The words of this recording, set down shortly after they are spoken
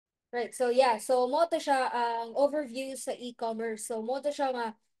Right. So yeah, so mo to siya ang overview sa e-commerce. So mo to siya nga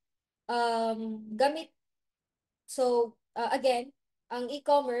gamit. So again, ang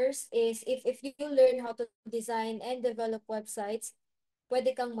e-commerce is if you learn how to design and develop websites,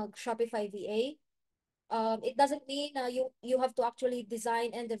 pwede kang mag Shopify VA. It doesn't mean you have to actually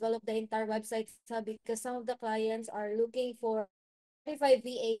design and develop the entire website because some of the clients are looking for Shopify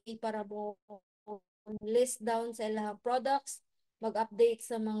VA para mo list down sa ilang products, mag-update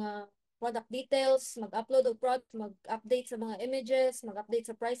sa mga product details, mag-upload of products, mag-update sa mga images, mag-update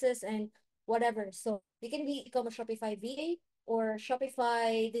sa prices and whatever. So you can be become a Shopify VA or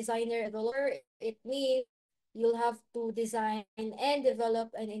Shopify designer and developer. It means you'll have to design and develop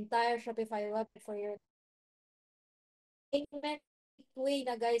an entire Shopify website for your payment way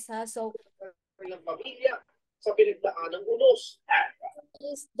na guys ha. So ng pamilya sa pinagdaan ng unos.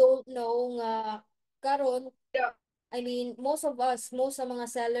 please don't know nga karon I mean, most of us, most sa mga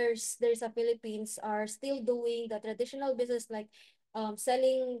sellers there sa Philippines are still doing the traditional business like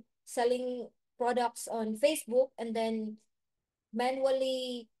selling products on Facebook and then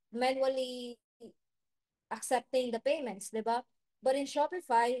manually accepting the payments, 'di ba? But in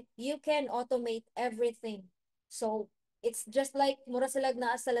Shopify, you can automate everything. So, it's just like mura sila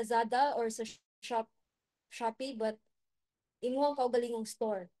naa sa Lazada or sa Shopee but imuhang kaugalingong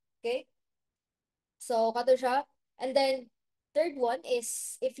store. Okay? So, kato siya. And then, third one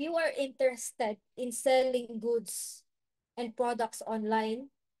is if you are interested in selling goods and products online,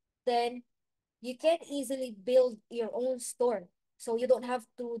 then you can easily build your own store. So you don't have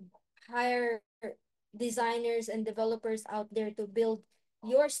to hire designers and developers out there to build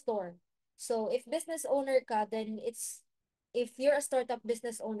your store. So if business owner ka, then if you're a startup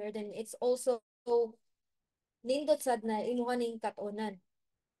business owner, then it's also nindot sad na imuha ning kat-onan.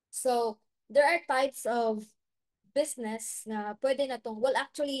 So there are types of business na pwede na tong, well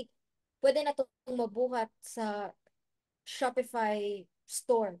actually, pwede na tong mabuhat sa Shopify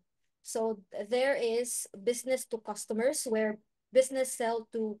store. So there is business to customers where business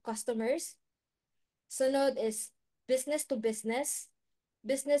sell to customers. Sunod is business to business.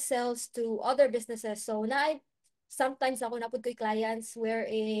 Business sells to other businesses. So na sometimes ako napud ko'y clients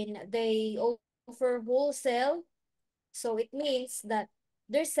wherein they offer wholesale. So it means that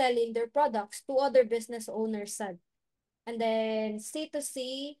they're selling their products to other business owners. And then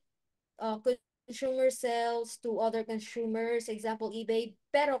C2C, consumer sales to other consumers, example eBay.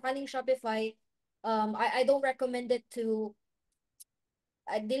 Pero kaning Shopify, I don't recommend it to,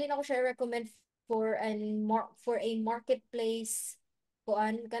 dili na ko siya recommend for a marketplace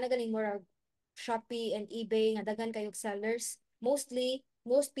kuan kana ganing more Shopee and eBay nga daghan kayog sellers. Mostly,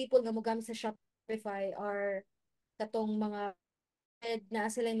 most people nga mogamit sa Shopify are katong mga na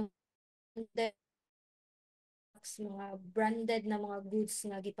sila yung mga branded na mga goods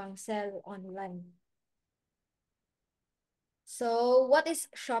nga gipang sell online. So, what is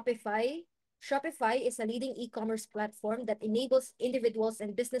Shopify? Shopify is a leading e-commerce platform that enables individuals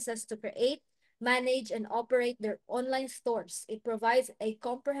and businesses to create, manage, and operate their online stores. It provides a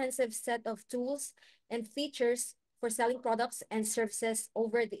comprehensive set of tools and features for selling products and services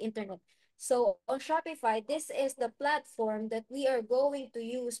over the internet. So, on Shopify, this is the platform that we are going to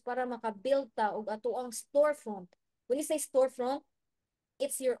use para makabuild ta og ato ang storefront. When you say storefront,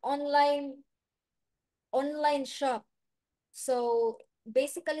 it's your online shop. So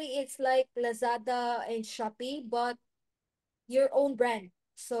basically, it's like Lazada and Shopee, but your own brand.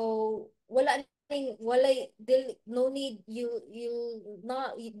 So no need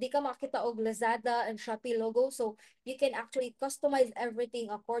di ka makita og Lazada and Shopee logo. So you can actually customize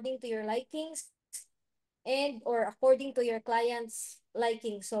everything according to your likings and or according to your client's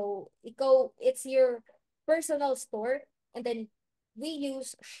liking. So it's your personal store, and then we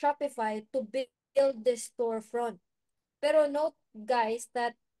use Shopify to build this storefront. Pero note guys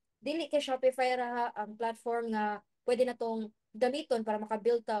that dili kay Shopify ra ang platform nga pwede na tong gamiton para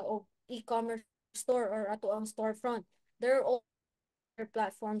makabuild ta og e-commerce store or ato ang storefront. There are other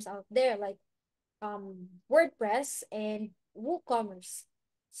platforms out there like WordPress and WooCommerce.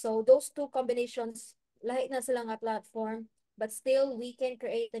 So those two combinations, lahi na sila nga platform, but still we can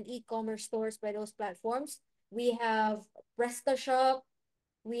create an e-commerce stores by those platforms. We have PrestaShop,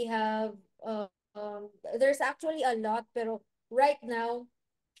 we have there's actually a lot, pero right now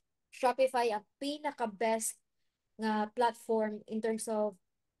Shopify ang pinaka best nga platform in terms of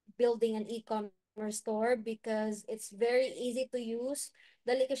building an e-commerce store because it's very easy to use.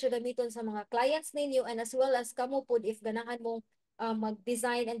 Dali ka siya gamiton sa mga clients ninyo and as well as kamo pod if ganahan mo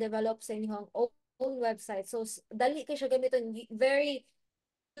mag-design and develop sa inyong own website. So dali ka siya gamiton very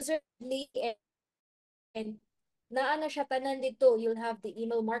user friendly and naa na siya tanan dito. You'll have the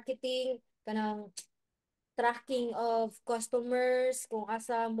email marketing, kanang tracking of customers, kung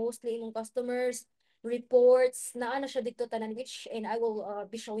asa mostly imong customers, reports, naa na siya dito tanan, which and I will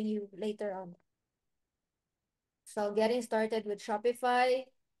be showing you later on. So getting started with Shopify.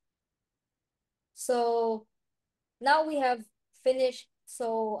 So now we have finished.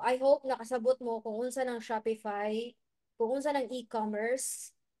 So I hope nakasabot mo kung unsa ng Shopify, kung unsa ng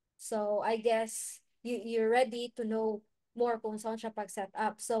e-commerce. So I guess you're ready to know more kung saan siya pag-set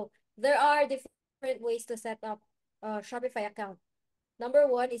up. So there are different ways to set up a Shopify account. Number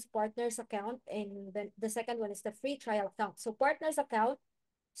one is partners account, and then the second one is the free trial account. So partners account.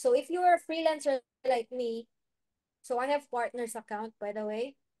 So if you're a freelancer like me, so I have partners account, by the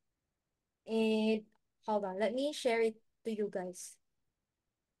way. And hold on, let me share it to you guys.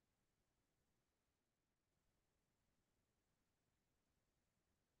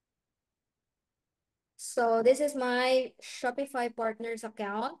 So this is my Shopify partners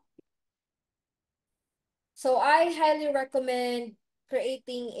account. So I highly recommend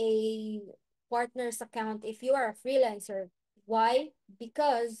creating a partners account if you are a freelancer. Why?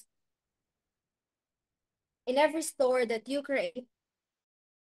 Because in every store that you create,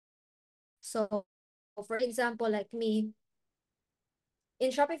 so for example, like me,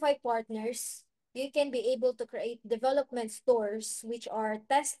 in Shopify partners, you can be able to create development stores, which are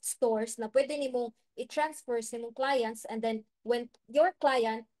test stores na pwede nimong i-transfer sa imong clients. And then when your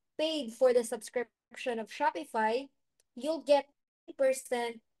client paid for the subscription of Shopify, you'll get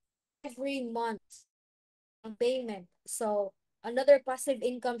 20% every month ang payment. So another passive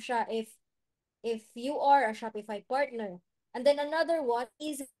income siya if you are a Shopify partner. And then another one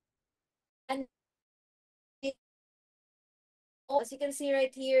is as you can see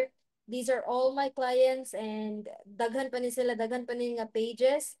right here, these are all my clients and daghan pa ni sila, daghan pa ni nga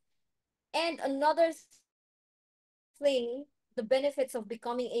pages. And another thing, the benefits of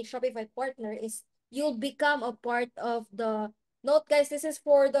becoming a Shopify partner is you'll become a part of the, note guys, this is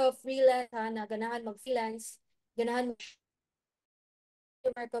for the freelance ha, na ganahan mag-freelance, ganahan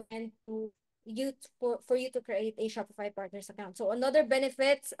recommend to you for you to create a Shopify partners account. So another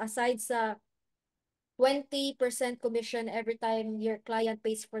benefits aside sa 20% commission every time your client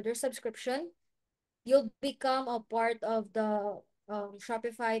pays for their subscription, you'll become a part of the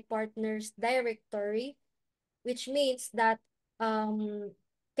Shopify partners directory, which means that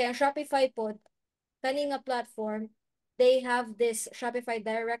kaya Shopify po, kani nga platform, they have this Shopify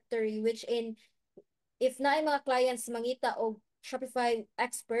directory which in if na ay mga clients mangita og Shopify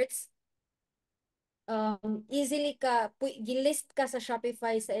experts, easily ka gilist ka sa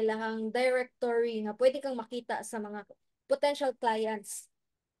Shopify sa ilahang directory nga pwede kang makita sa mga potential clients.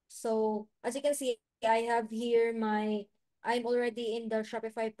 So as you can see, I have here I'm already in the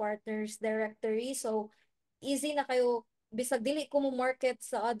Shopify partners directory. So easy na kayo, bisag dili ko mo market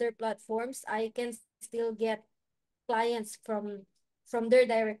sa other platforms, I can still get clients from their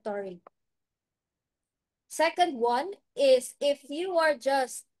directory. Second one is if you are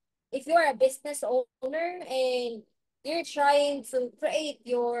a business owner and you're trying to create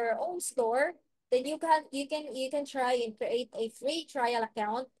your own store, then you can try and create a free trial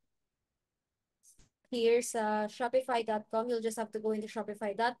account. Here's shopify.com. You'll just have to go into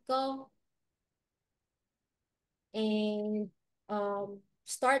shopify.com and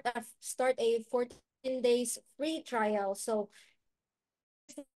start a 14 days free trial. So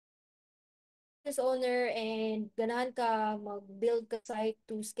business owner and ganahan ka mag-build ka site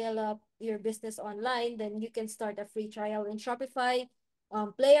to scale up your business online, then you can start a free trial in Shopify,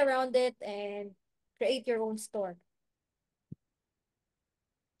 play around it and create your own store.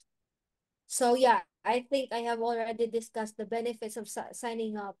 So yeah, I think I have already discussed the benefits of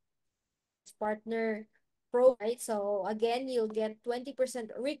signing up partner pro, right? So again, you'll get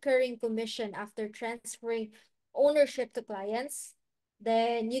 20% recurring commission after transferring ownership to clients.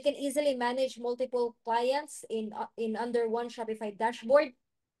 Then you can easily manage multiple clients in under one Shopify dashboard.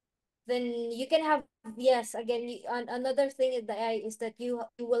 Then you can have, yes, again, another thing is that you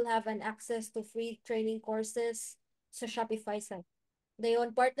will have an access to free training courses sa Shopify site.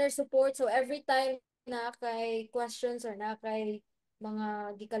 Dayon partner support, so every time na kay questions or na kay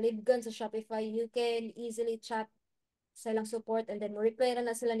mga gikalibgan sa Shopify, you can easily chat sa ilang support and then reply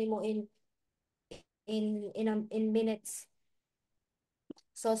na sila nimo in minutes.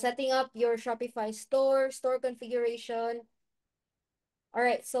 So setting up your Shopify store configuration. All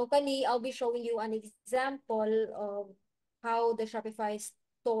right, so I'll be showing you an example of how the Shopify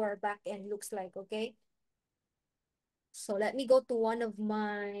store backend looks like, okay? So let me go to one of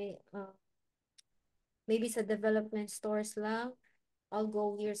my maybe sa development stores lang. I'll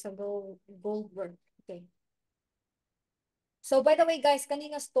go here sa Goldberg. Okay. So by the way, guys,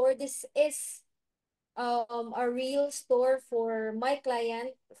 kanina store, this is a real store for my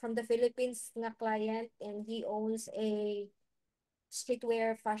client from the Philippines nga client, and he owns a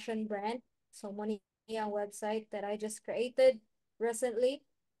streetwear fashion brand. So mo ni ang website that I just created recently.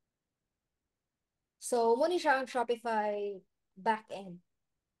 So mo ni siya ang Shopify backend.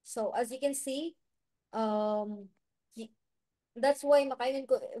 So as you can see, um y- that's why makayon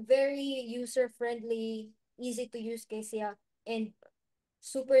ko very user friendly, easy to use kay siya, and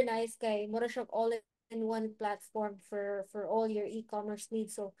super nice kay mura siya all in one platform for all your e-commerce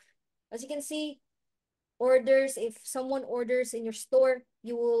needs. So as you can see, orders, if someone orders in your store,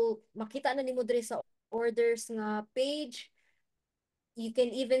 you will makita na nimo diri sa orders nga page. You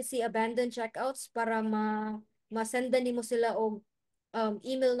can even see abandoned checkouts para masendan nimo sila og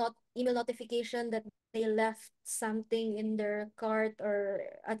email notification that they left something in their cart or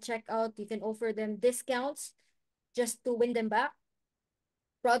at checkout. You can offer them discounts just to win them back.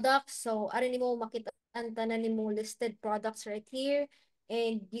 Products. So, ari nimo makita ang tanan nimo listed products right here.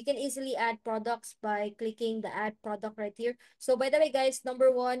 And you can easily add products by clicking the add product right here. So, by the way, guys,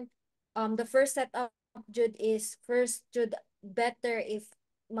 number one, the first setup, Jud, is first, Jud, better if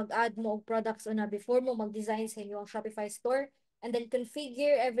mag-add mo og products una before mo mag-design sa inyong Shopify store. And then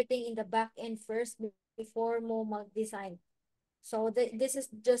configure everything in the back end first before mo mag-design. So this is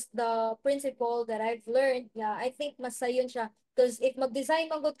just the principle that I've learned. Yeah, I think mas sayon siya. Because if mag-design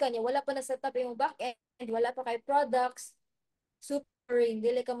man gud ka niya, wala pa na setup yung back end, wala pa kay products, super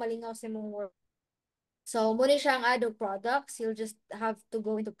dili ka malingaw sa imong work. So muna siya ang add of products. You'll just have to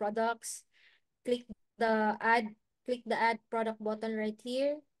go into products, click the add, click the add product button right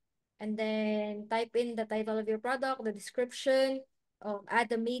here, and then type in the title of your product, the description, add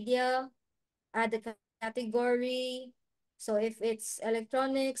the media, add the category. So if it's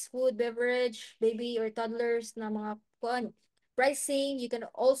electronics, food, beverage, baby or toddlers na mga kuan, pricing, you can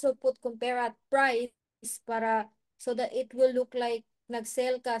also put compare at price para so that it will look like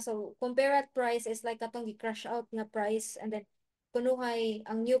nag-sale ka. So compare at price is like katong gi-crash out nga price, and then kunuhay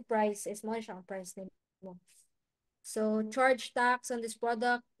ang new price is mo siya ang price nimo. So charge tax on this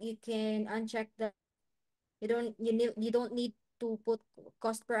product, you can uncheck that. You don't need to put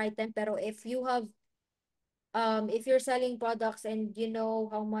cost per item, pero if you're selling products and you know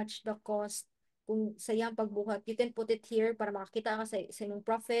how much the cost kung sa iyang pagbuhat, you can put it here para makita ka sa imong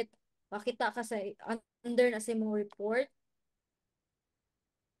profit, makita ka sa under na sa imong report.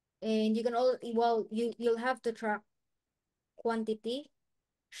 And you can all well you'll have to track quantity,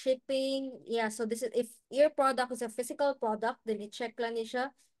 shipping. Yeah, so this is if your product is a physical product, then i-check lang ni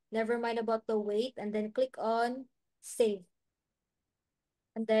siya. Never mind about the weight, and then click on save.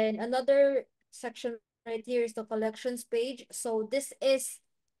 And then another section right here is the collections page. So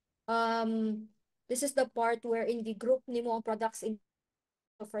um this is the part where in the group nimo ang products in.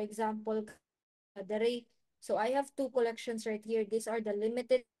 So for example, dere. So I have two collections right here. These are the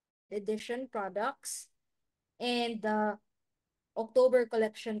limited edition products and the October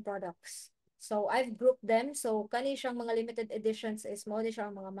collection products. So I've grouped them. So kani siyang mga limited editions is mo ni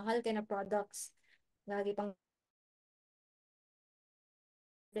siyang mga mahal kay na products nga gipang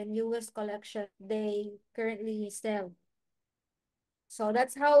the newest collection they currently sell. So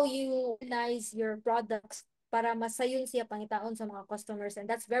that's how you organize your products para masayon siya pangitaon sa mga customers, and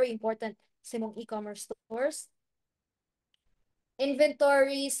that's very important sa mong e-commerce stores.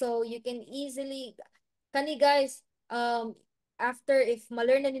 Inventory, so you can easily kani guys, after if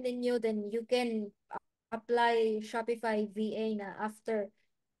ma-learn na ninyo, then you can apply Shopify VA na after,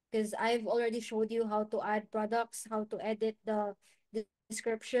 because I've already showed you how to add products, how to edit the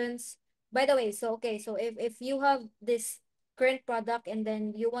descriptions. By the way, so okay, so if you have this current product and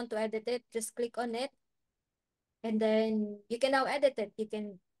then you want to edit it, just click on it, and then you can now edit it. You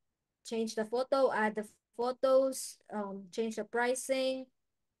can change the photo, add the photos, change the pricing,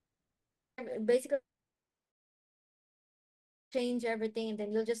 basically change everything, and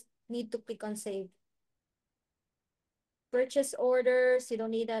then you'll just need to click on save. Purchase orders, you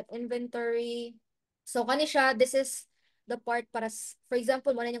don't need that inventory. So kani siya, this is the part para for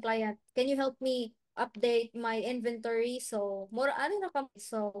example, mo na yung client, can you help me update my inventory? So more ano na kam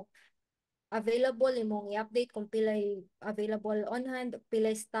so available imong i-update kung pilay available on hand,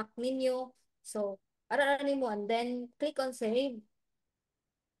 pilay stock ninyo. So ara nimo, and then click on save.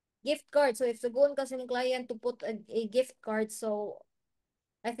 Gift card. So if sugon kasi ng client to put a gift card, so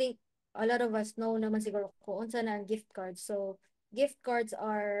I think a lot of us know naman siguro kung unsa na ang gift card. So gift cards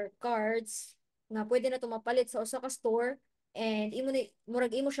are cards nga pwede na tumapalit sa usa ka store, and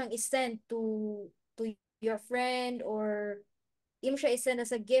murag imo siyang i-send to your friend, or imo siya i-send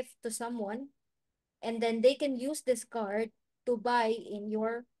as a gift to someone, and then they can use this card to buy in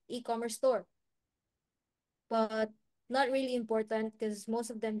your e-commerce store. But not really important because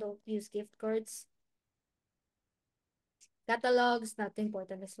most of them don't use gift cards. Catalogs, not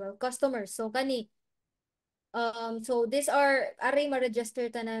important as well. Customers. So kani, so these are aray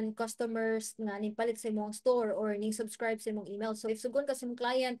ma-register tanan customers nga ning palit sa imong store or ning subscribe sa imong email. So if sugon ka sa imong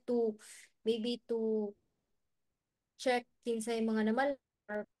client to maybe to check kinsay mga namal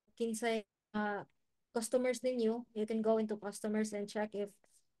or kinsay customers ninyo, you can go into customers and check if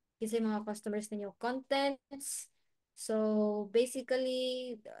kinsay mga customers ninyo contents. So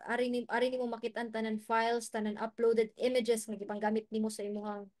basically ari nimo makit-an tanan files, tanan uploaded images nga gipanggamit nimo sa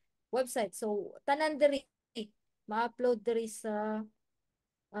imong website. So tanan diri ma-upload diri sa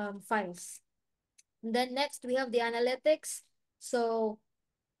files. And then next we have the analytics. So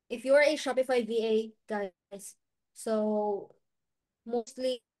if you are a Shopify VA, guys, so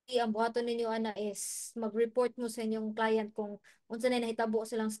mostly ang buhaton ninyo ana is mag-report mo sa inyong client kung unsa na nahitabo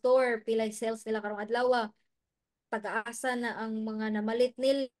silang store, pilay sales nila karong adlaw, taga-asa na ang mga namalit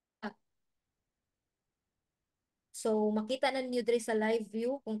nila. So makita na ninyo diri sa live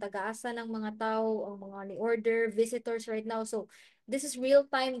view kung taga-asa ng mga tao, ang mga ni-order, visitors right now. So this is real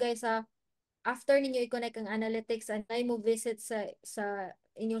time guys ha. After ninyo i-connect ang analytics and ay mo visit sa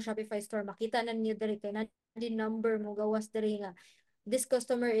inyong Shopify store, makita na ninyo diri kay na di number mo gawas diri nga this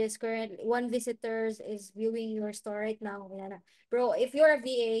customer is current one visitors is viewing your store right now. Yan na. Pero if you're a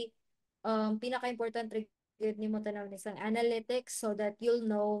VA, pinaka-important rig nimo tanaw ni isang analytics so that you'll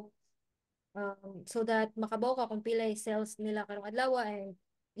know so that makabaw ka kung pila yung sales nila karong adlaw and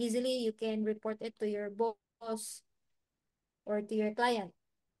easily you can report it to your boss or to your client.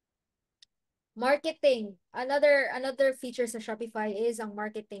 Marketing. Another feature sa Shopify is ang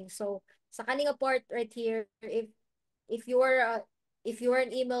marketing. So sa kaninga part right here, if you are if you are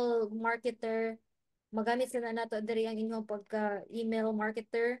an email marketer, magamit sila nato diri ang inyong pagka-email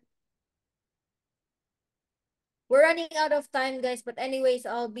marketer. We're running out of time, guys, but anyways,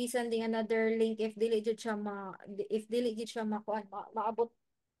 I'll be sending another link if dili jud siya if dili jud siya maabot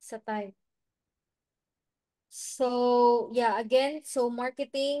sa time. So, yeah, again, so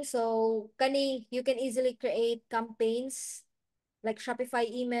marketing, so kani you can easily create campaigns like Shopify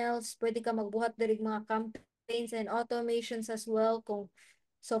emails, pwede ka magbuhat diri mga campaigns and automations as well kung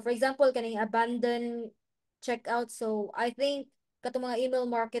so for example kaning abandon checkout. So I think katong mga email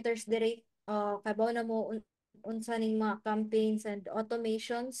marketers diri kabaw na mo unsa ning mga campaigns and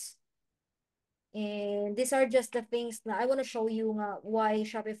automations. And these are just the things na I want to show you nga why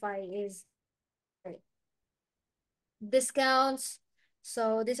Shopify is discounts.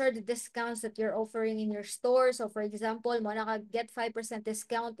 So these are the discounts that you're offering in your store. So for example, mo na ka get 5%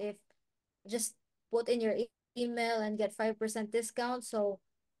 discount if just put in your email and get 5% discount. So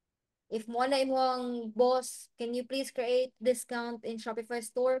if mo na imong boss, can you please create discount in Shopify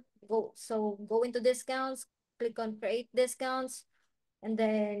store? Go into discounts, click on create discounts, and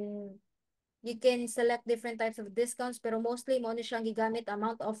then you can select different types of discounts, pero mostly mo ni siyang gigamit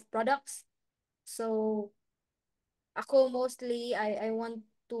amount of products. So ako mostly I want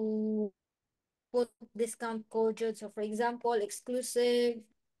to put discount code jud. So for example, exclusive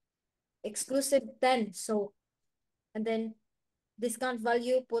 10. So and then discount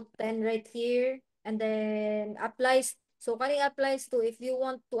value, put 10 right here, and then applies. So kani applies to if you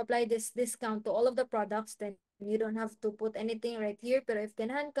want to apply this discount to all of the products, then you don't have to put anything right here. Pero if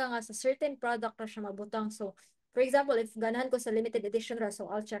ganahan ka nga sa certain product na siya mabutang, so for example, if ganahan ko sa limited edition ra,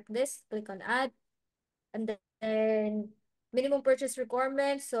 so I'll check this, click on add, and then minimum purchase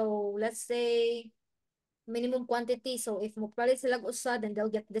requirements. So let's say minimum quantity. So if mo palit sila usa, then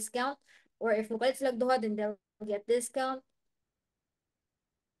they'll get discount. Or if mo palit sila duha, then they'll get discount.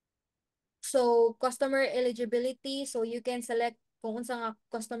 So, customer eligibility. So, you can select kung unsa nga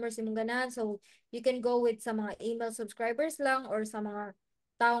customers imong ganahan. So, you can go with sa mga email subscribers lang or sa mga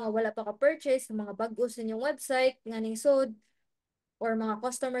tao nga wala pa ka-purchase, sa mga bag-o sa inyong website, nga ning sod, or mga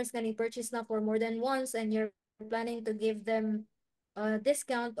customers nga ning purchase na for more than once and you're planning to give them a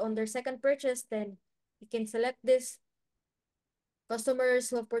discount on their second purchase, then you can select this. Customers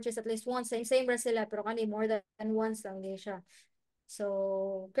who have purchased at least once, same ra sila, pero kani more than once lang din siya.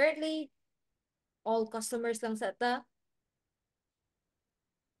 So, currently, all customers lang sa ta.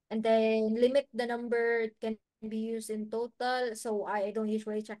 And then limit the number can be used in total. So I don't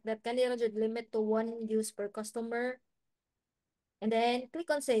usually check that. Kanila jud limit to 1 use per customer. And then click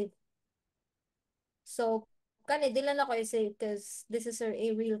on save. So kani dili na ko i-save because this is a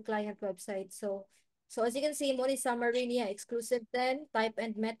real client website. So as you can see, mo ni summary niya exclusive 10, type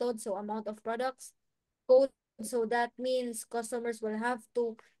and method, so amount of products, code So that means customers will have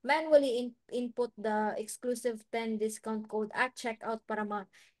to manually input the exclusive 10 discount code at checkout para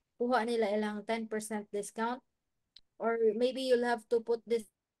makuha nila ilang 10% discount. Or maybe you'll have to put this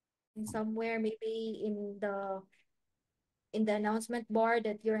in somewhere, maybe in the announcement bar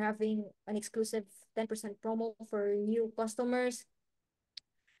that you're having an exclusive 10% promo for new customers.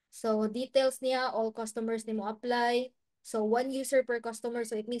 So details niya, all customers nimo apply. So one user per customer,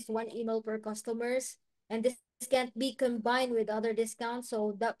 so it means one email per customers. And this can't be combined with other discounts.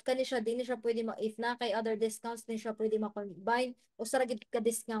 So that kani siya din siya pwede if na kay other discounts din siya pwede ma-combine o sa gid ka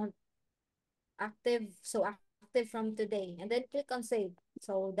discount active. So active from today. And then click on save.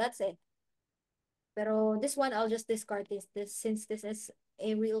 So that's it. Pero this one I'll just discard this since this is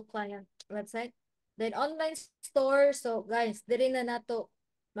a real client website. Then online store. So guys, diri na nato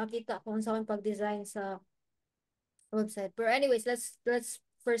makita kung saan pag-design sa website. But anyways, let's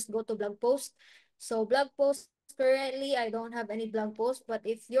first go to blog post. So blog post currently I don't have any blog post, but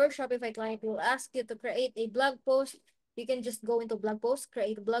if your Shopify client will ask you to create a blog post, you can just go into blog post,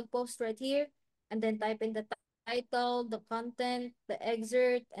 create a blog post right here, and then type in the title, the content, the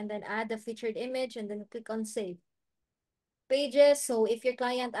excerpt, and then add the featured image and then click on save. Pages. So if your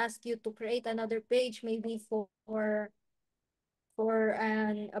client asks you to create another page, maybe for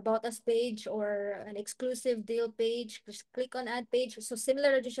an about us page or an exclusive deal page, just click on add page. So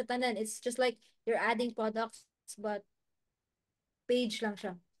similar to siya tanan, it's just like you're adding products but page lang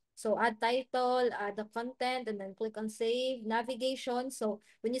siya. So add title, add the content, and then click on save. Navigation. So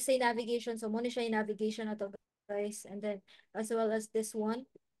when you say navigation, so muna siya yung navigation na to guys. And then as well as this one.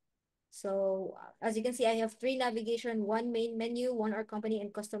 So as you can see, I have three navigation, one main menu, one our company and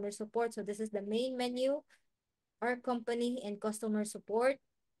customer support. So this is the main menu, our company and customer support.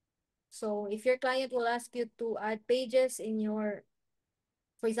 So if your client will ask you to add pages in your,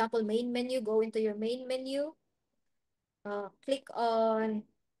 for example, main menu, go into your main menu, click on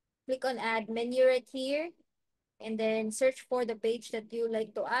add menu right here, and then search for the page that you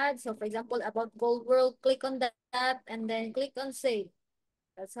like to add. So for example, about Gold World, click on that and then click on save.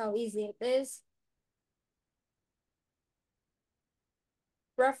 That's how easy it is.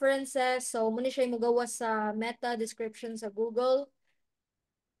 Preferences, so muna siya yung magawa sa meta description sa Google.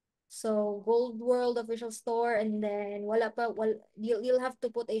 So Gold World official store, and then you'll have to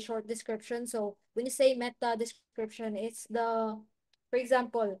put a short description. So when you say meta description, it's the, for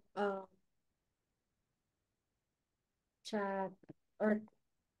example, chat or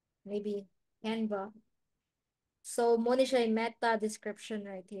maybe Canva. So muna siya yung meta description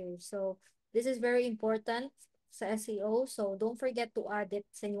right here. So this is very important sa SEO. So don't forget to add it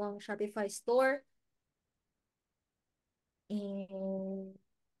sa inyong Shopify store. And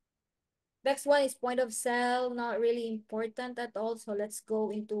next one is point of sale, not really important at all. So let's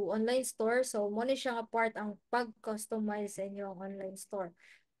go into online store. So mo ni siya nga part ang pag-customize sa inyong online store.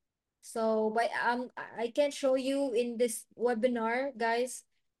 So I can show you in this webinar, guys.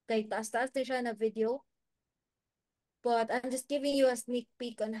 Kay taas-taas din siya na video. But I'm just giving you a sneak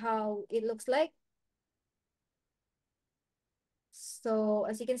peek on how it looks like. So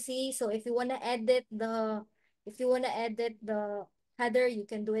as you can see, so if you wanna edit the header, you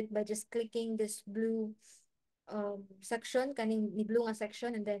can do it by just clicking this blue section, kaning ni blue nga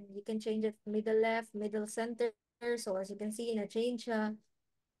section, and then you can change it middle left, middle center. So as you can see, na-change siya.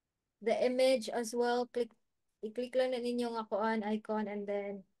 The image as well, i-click lang na ninyo nga kuan icon, and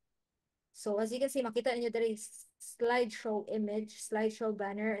then so as you can see, makita ninyo there is slideshow image, slideshow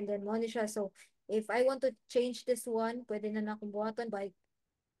banner, and then mo ni siya. So if I want to change this one, pwede na akong buhaton by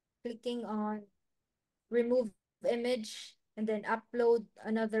clicking on remove image and then upload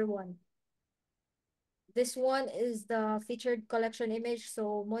another one. This one is the featured collection image.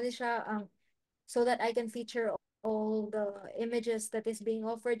 So mo ni siya ang so that I can feature all the images that is being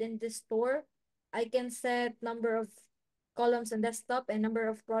offered in this store. I can set number of columns on desktop and number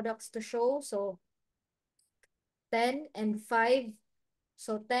of products to show. So 10 and 5.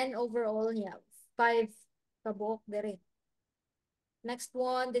 So 10 overall, yeah. 5 kabuok dere. Next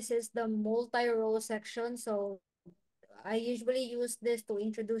one, this is the multi-row section. So I usually use this to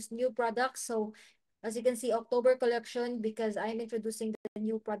introduce new products. So as you can see, October collection, because I'm introducing the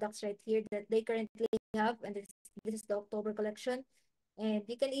new products right here that they currently have, and this is the October collection. And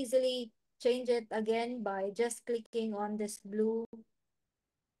you can easily change it again by just clicking on this blue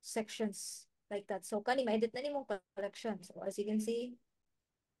sections like that. So kani ma-edit na nimong collection. So as you can see,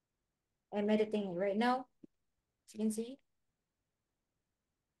 I'm editing it right now. As you can see.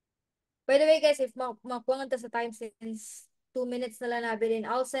 By the way, guys, if makuha ta sa time since 2 minutes na lang nabilin,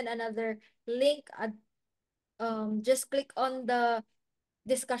 I'll send another link at just click on the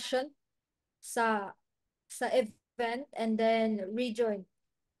discussion sa sa event and then rejoin.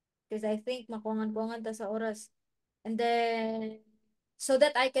 Because I think makuangan-kuangan ta sa oras. And then, so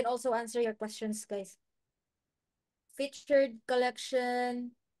that I can also answer your questions, guys. Featured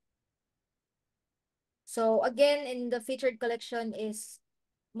collection. So again, in the featured collection is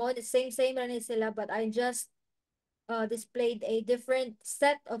mo the same rin sila, but I just displayed a different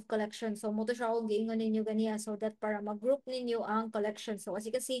set of collections. So mo to siya akong giingon ninyo ganiya so that para mag-group ninyo ang collection. So as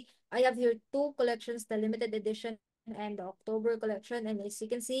you can see, I have here two collections, the limited edition and the October collection. And as you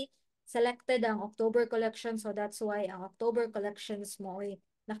can see, selected ang October collection. So that's why ang October collections mo ay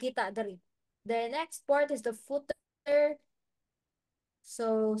nakita dari. The next part is the footer.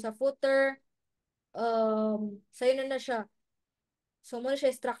 So sa footer, sayo na siya. So mo na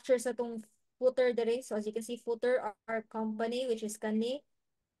siya structure sa tong footer dere. So as you can see, footer our company which is kani.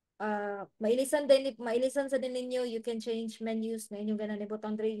 Mailisan sa din ninyo. You can change menus na inyong ganan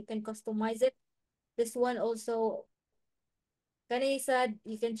ibutang dere. You can customize it. This one also, kani said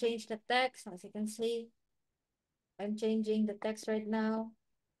you can change the text. As you can see, I'm changing the text right now.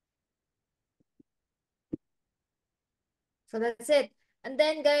 So that's it. And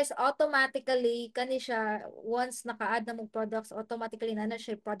then guys, automatically, kani siya, once naka-add na mong products, automatically na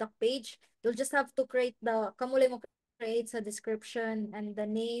siya product page. You'll just have to create kamulay mo create sa description and the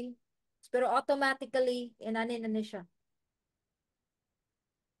name. Pero automatically, inani na siya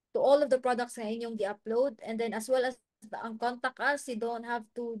to all of the products na inyong gi-upload. And then as well as ang contact us, you don't have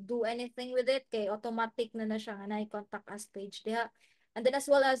to do anything with it. Kay automatic na siya nga na contact us page diha. And then as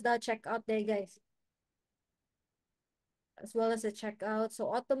well as the checkout there guys. As well as the checkout. So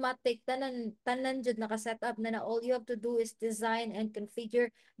automatic tanan jud naka-set up na all you have to do is design and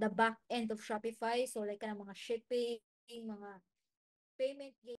configure the back end of Shopify. So like mga shipping, mga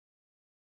payment